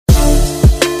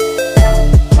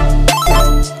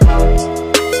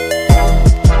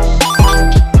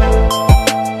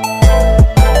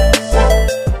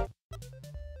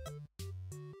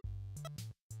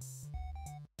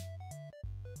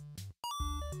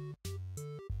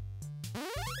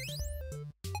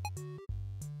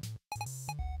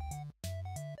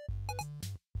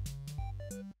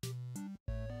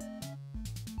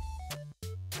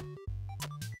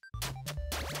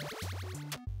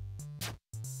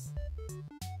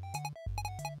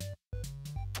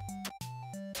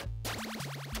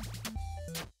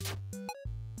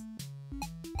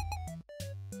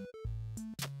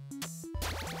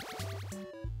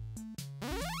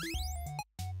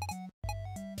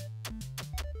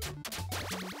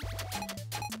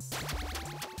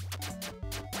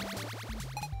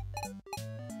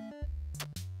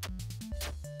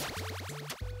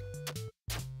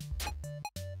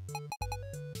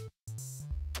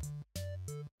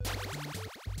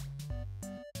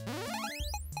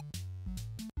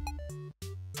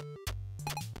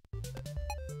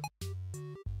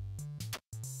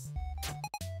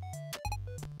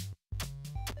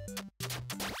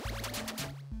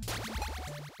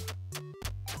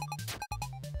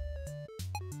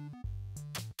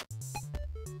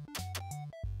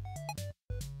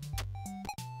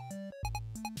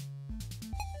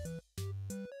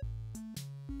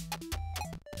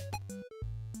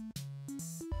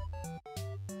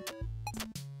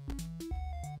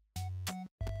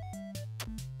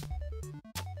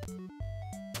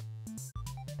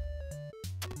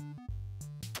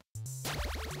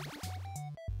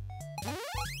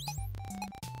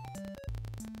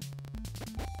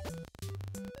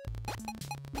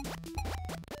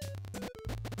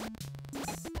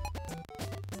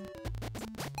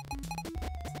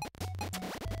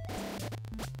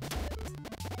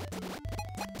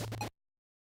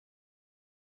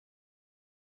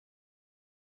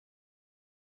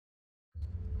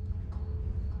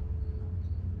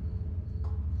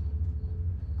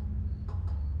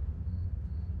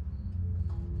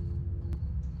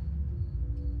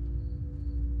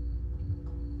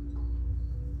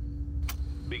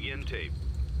Begin tape.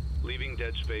 Leaving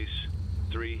dead space.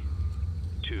 3,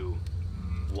 2,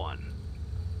 1.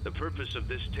 The purpose of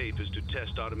this tape is to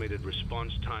test automated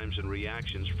response times and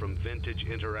reactions from vintage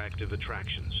interactive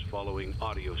attractions following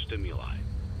audio stimuli.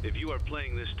 If you are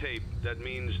playing this tape, that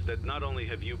means that not only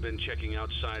have you been checking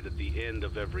outside at the end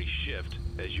of every shift,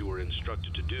 as you were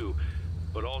instructed to do,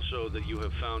 but also that you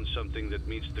have found something that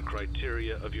meets the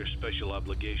criteria of your special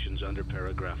obligations under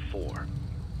paragraph 4.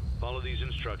 Follow these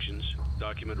instructions,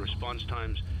 document response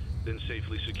times, then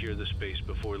safely secure the space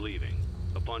before leaving.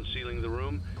 Upon sealing the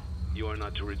room, you are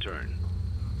not to return.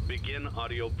 Begin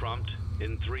audio prompt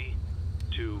in 3,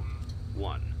 2,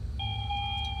 1.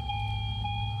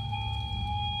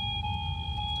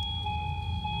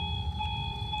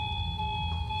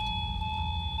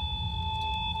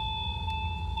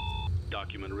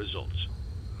 Document results.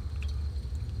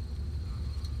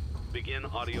 Begin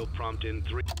audio prompt in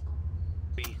 3,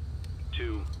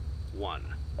 2, 1.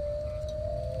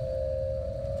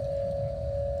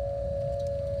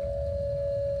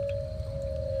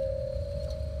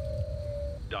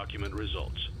 Document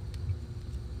results.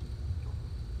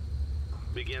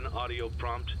 Begin audio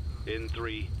prompt in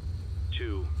 3,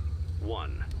 2,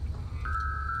 1.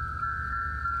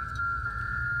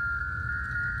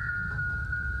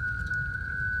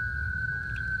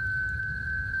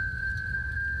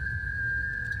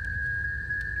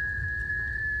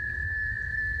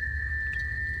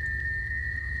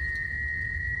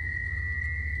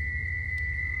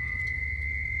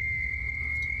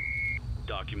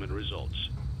 Document results.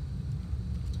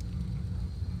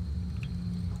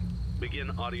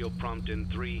 Begin audio prompt in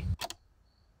 3,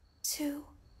 2,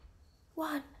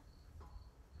 1.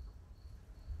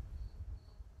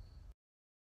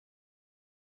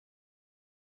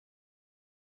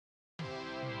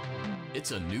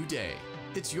 It's a new day.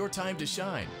 It's your time to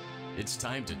shine. It's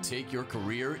time to take your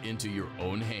career into your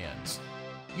own hands.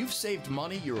 You've saved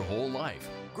money your whole life.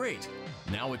 Great.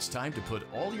 Now it's time to put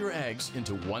all your eggs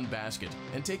into one basket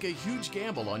and take a huge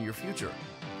gamble on your future.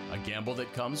 A gamble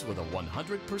that comes with a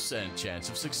 100% chance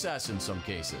of success in some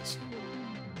cases.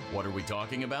 What are we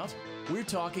talking about? We're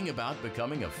talking about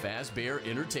becoming a Fazbear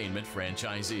Entertainment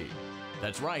franchisee.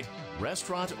 That's right,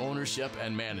 restaurant ownership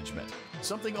and management.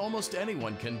 Something almost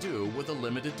anyone can do with a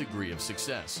limited degree of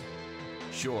success.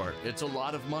 Sure, it's a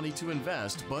lot of money to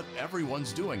invest, but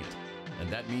everyone's doing it. And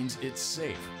that means it's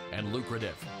safe and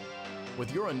lucrative.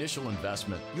 With your initial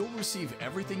investment, you'll receive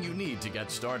everything you need to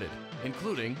get started,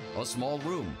 including a small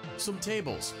room, some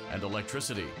tables, and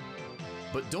electricity.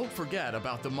 But don't forget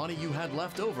about the money you had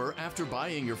left over after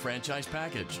buying your franchise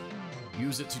package.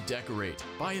 Use it to decorate,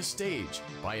 buy a stage,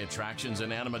 buy attractions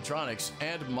and animatronics,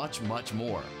 and much, much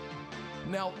more.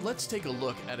 Now, let's take a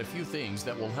look at a few things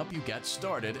that will help you get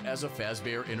started as a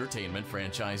Fazbear Entertainment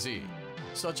franchisee,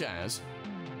 such as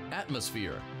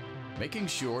atmosphere. Making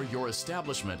sure your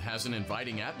establishment has an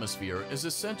inviting atmosphere is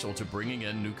essential to bringing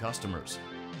in new customers.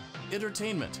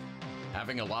 Entertainment.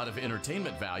 Having a lot of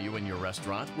entertainment value in your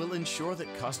restaurant will ensure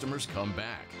that customers come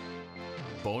back.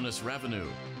 Bonus revenue.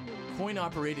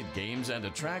 Coin-operated games and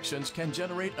attractions can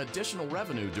generate additional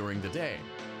revenue during the day,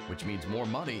 which means more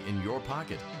money in your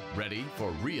pocket, ready for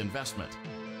reinvestment.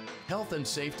 Health and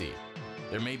safety.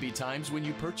 There may be times when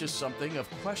you purchase something of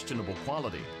questionable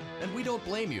quality, and we don't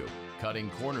blame you.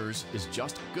 Cutting corners is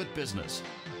just good business.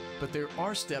 But there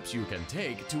are steps you can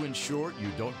take to ensure you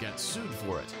don't get sued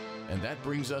for it. And that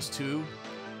brings us to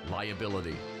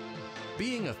liability.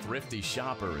 Being a thrifty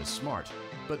shopper is smart,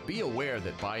 but be aware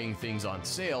that buying things on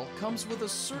sale comes with a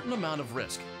certain amount of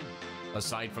risk.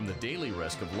 Aside from the daily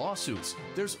risk of lawsuits,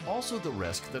 there's also the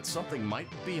risk that something might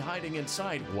be hiding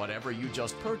inside whatever you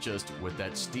just purchased with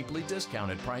that steeply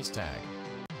discounted price tag.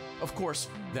 Of course,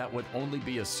 that would only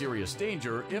be a serious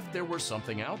danger if there were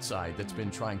something outside that's been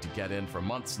trying to get in for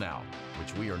months now,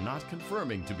 which we are not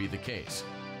confirming to be the case.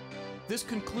 This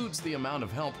concludes the amount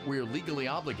of help we're legally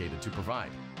obligated to provide.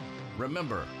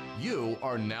 Remember, you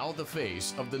are now the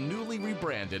face of the newly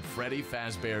rebranded Freddy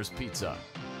Fazbear's Pizza.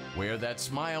 Wear that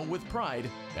smile with pride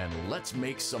and let's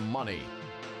make some money.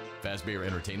 Fazbear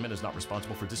Entertainment is not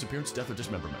responsible for disappearance, death, or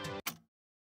dismemberment.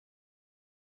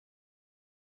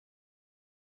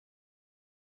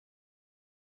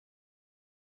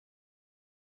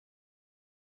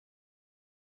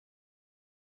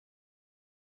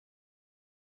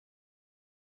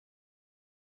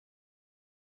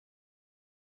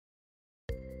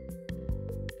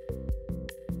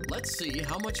 Let's see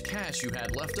how much cash you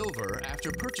had left over after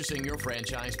purchasing your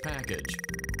franchise package.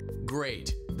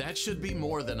 Great, that should be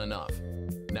more than enough.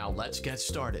 Now let's get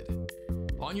started.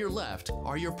 On your left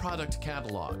are your product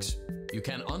catalogs. You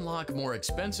can unlock more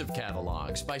expensive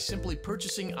catalogs by simply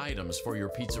purchasing items for your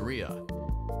pizzeria.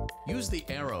 Use the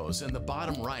arrows in the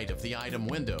bottom right of the item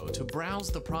window to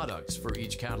browse the products for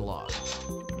each catalog.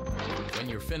 When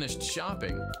you're finished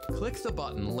shopping, click the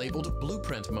button labeled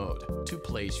Blueprint Mode to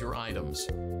place your items.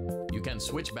 You can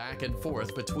switch back and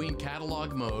forth between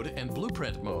Catalog Mode and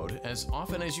Blueprint Mode as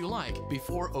often as you like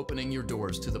before opening your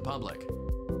doors to the public.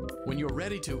 When you're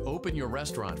ready to open your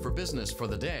restaurant for business for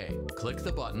the day, click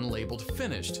the button labeled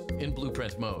Finished in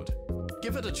Blueprint Mode.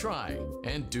 Give it a try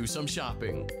and do some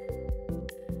shopping.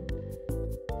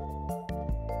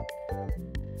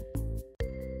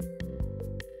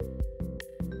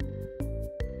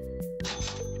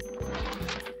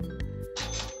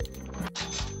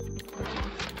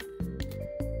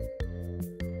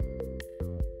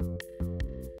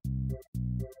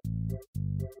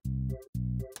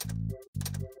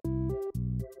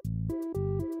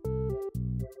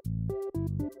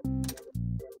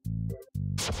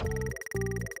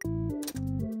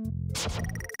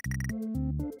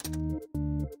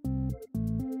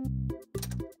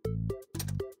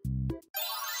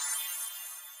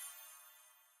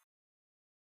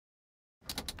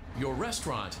 Your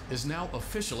restaurant is now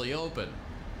officially open.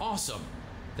 Awesome!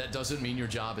 That doesn't mean your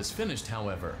job is finished,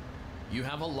 however. You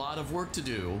have a lot of work to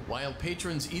do while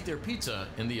patrons eat their pizza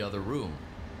in the other room.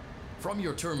 From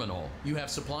your terminal, you have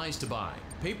supplies to buy,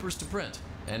 papers to print,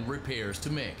 and repairs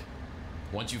to make.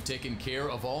 Once you've taken care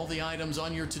of all the items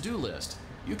on your to-do list,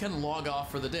 you can log off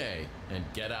for the day and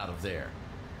get out of there.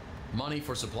 Money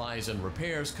for supplies and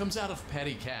repairs comes out of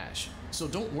petty cash, so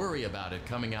don't worry about it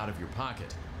coming out of your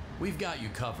pocket. We've got you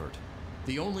covered.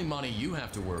 The only money you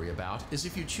have to worry about is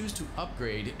if you choose to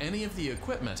upgrade any of the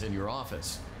equipment in your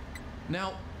office.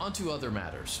 Now, onto other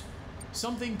matters.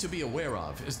 Something to be aware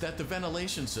of is that the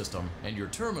ventilation system and your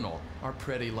terminal are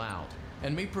pretty loud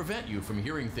and may prevent you from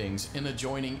hearing things in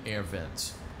adjoining air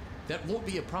vents. That won't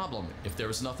be a problem if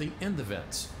there is nothing in the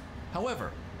vents.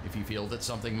 However, if you feel that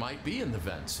something might be in the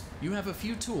vents, you have a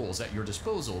few tools at your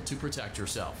disposal to protect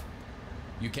yourself.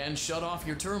 You can shut off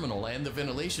your terminal and the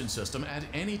ventilation system at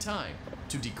any time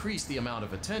to decrease the amount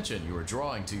of attention you are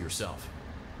drawing to yourself.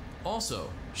 Also,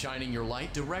 shining your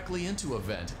light directly into a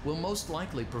vent will most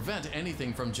likely prevent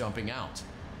anything from jumping out.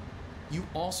 You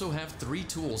also have 3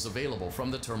 tools available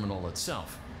from the terminal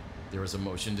itself. There is a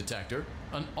motion detector,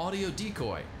 an audio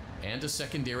decoy, and a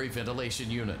secondary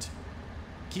ventilation unit.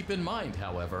 Keep in mind,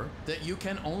 however, that you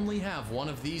can only have one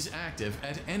of these active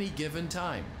at any given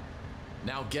time.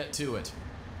 Now get to it.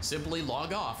 Simply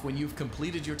log off when you've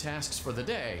completed your tasks for the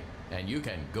day, and you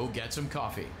can go get some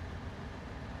coffee.